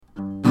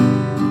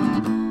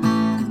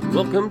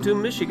Welcome to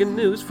Michigan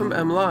News from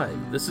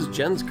MLive. This is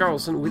Jens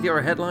Carlson with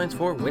your headlines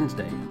for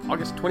Wednesday,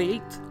 August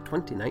 28th,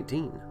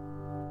 2019.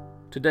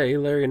 Today,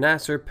 Larry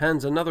Nassar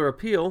pens another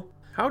appeal.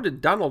 How did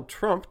Donald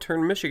Trump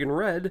turn Michigan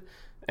red?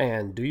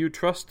 And do you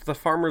trust the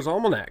Farmer's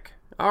Almanac?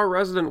 Our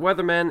resident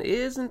weatherman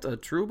isn't a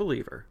true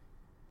believer.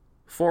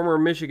 Former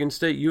Michigan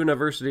State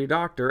University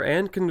doctor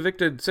and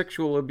convicted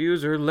sexual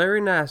abuser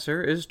Larry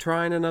Nassar is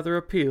trying another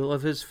appeal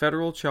of his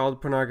federal child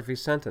pornography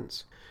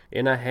sentence.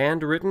 In a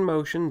handwritten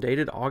motion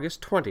dated August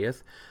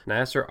 20th,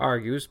 Nassar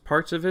argues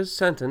parts of his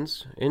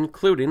sentence,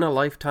 including a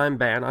lifetime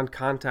ban on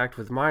contact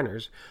with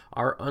minors,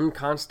 are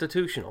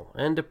unconstitutional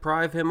and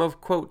deprive him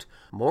of, quote,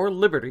 more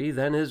liberty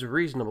than is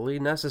reasonably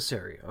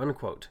necessary,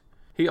 unquote.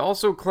 He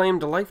also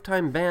claimed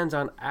lifetime bans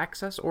on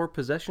access or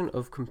possession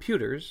of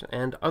computers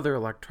and other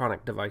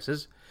electronic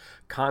devices,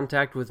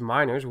 contact with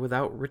minors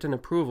without written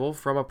approval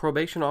from a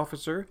probation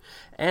officer,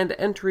 and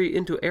entry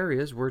into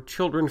areas where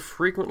children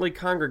frequently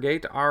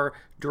congregate are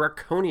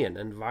draconian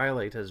and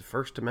violate his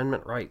First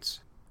Amendment rights.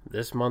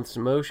 This month's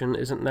motion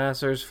isn't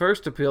Nassar's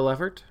first appeal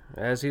effort,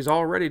 as he's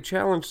already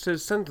challenged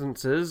his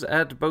sentences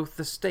at both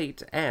the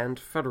state and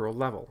federal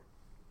level.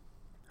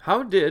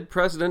 How did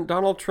President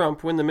Donald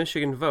Trump win the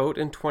Michigan vote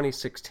in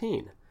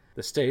 2016?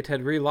 The state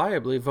had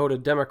reliably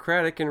voted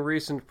Democratic in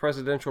recent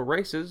presidential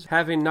races,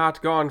 having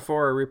not gone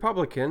for a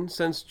Republican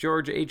since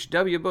George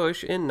H.W.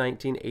 Bush in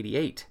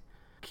 1988.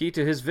 Key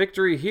to his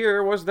victory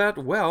here was that,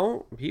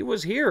 well, he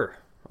was here.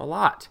 A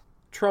lot.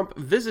 Trump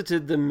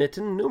visited the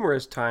Mitten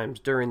numerous times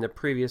during the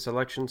previous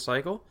election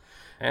cycle,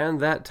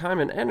 and that time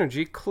and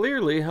energy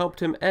clearly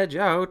helped him edge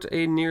out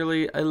a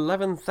nearly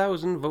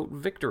 11,000 vote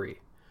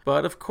victory.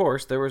 But, of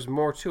course, there was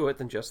more to it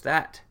than just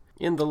that.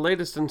 In the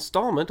latest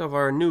installment of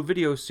our new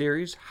video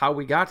series, How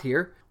We Got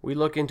Here, we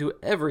look into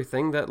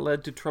everything that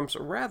led to Trump's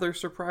rather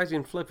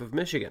surprising flip of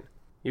Michigan.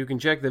 You can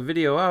check the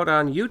video out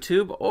on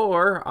YouTube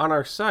or on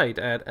our site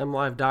at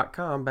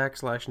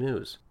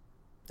mlive.com/news.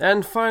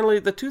 And finally,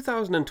 the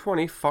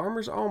 2020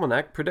 Farmer's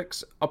Almanac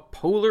predicts a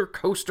polar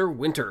coaster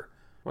winter,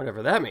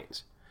 whatever that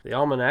means. The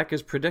almanac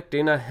is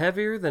predicting a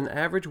heavier than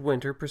average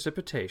winter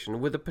precipitation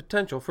with the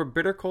potential for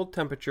bitter cold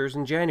temperatures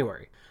in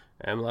January.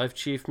 MLive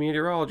Chief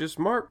Meteorologist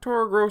Mark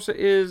Torregrossa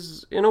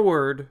is, in a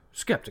word,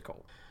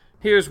 skeptical.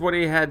 Here's what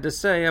he had to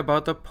say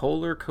about the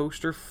polar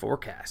coaster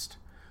forecast.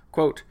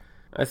 Quote,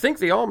 I think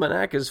the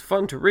almanac is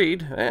fun to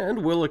read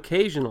and will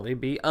occasionally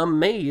be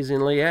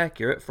amazingly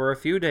accurate for a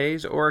few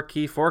days or a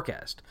key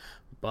forecast,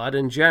 but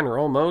in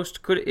general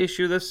most could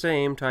issue the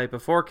same type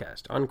of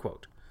forecast,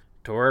 unquote.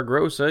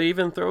 Torregrossa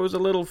even throws a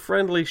little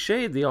friendly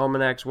shade the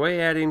almanac's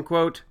way, adding,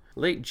 quote,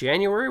 late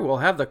January will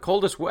have the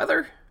coldest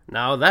weather?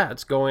 Now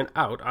that's going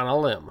out on a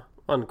limb,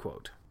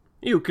 unquote.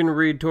 You can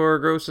read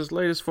Torregrossa's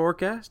latest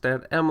forecast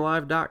at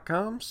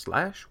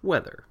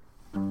mlive.com/weather.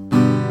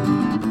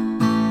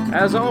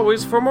 As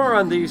always, for more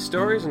on these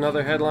stories and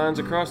other headlines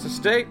across the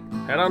state,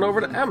 head on over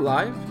to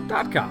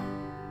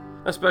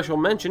mlive.com. A special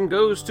mention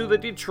goes to the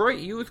Detroit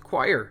Youth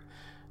Choir.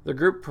 The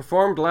group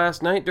performed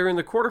last night during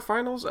the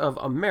quarterfinals of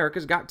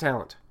America's Got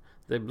Talent.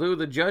 They blew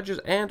the judges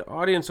and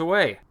audience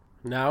away.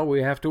 Now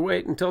we have to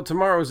wait until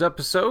tomorrow's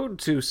episode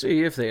to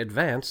see if they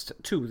advanced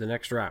to the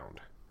next round.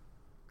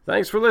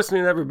 Thanks for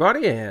listening,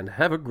 everybody, and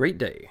have a great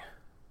day.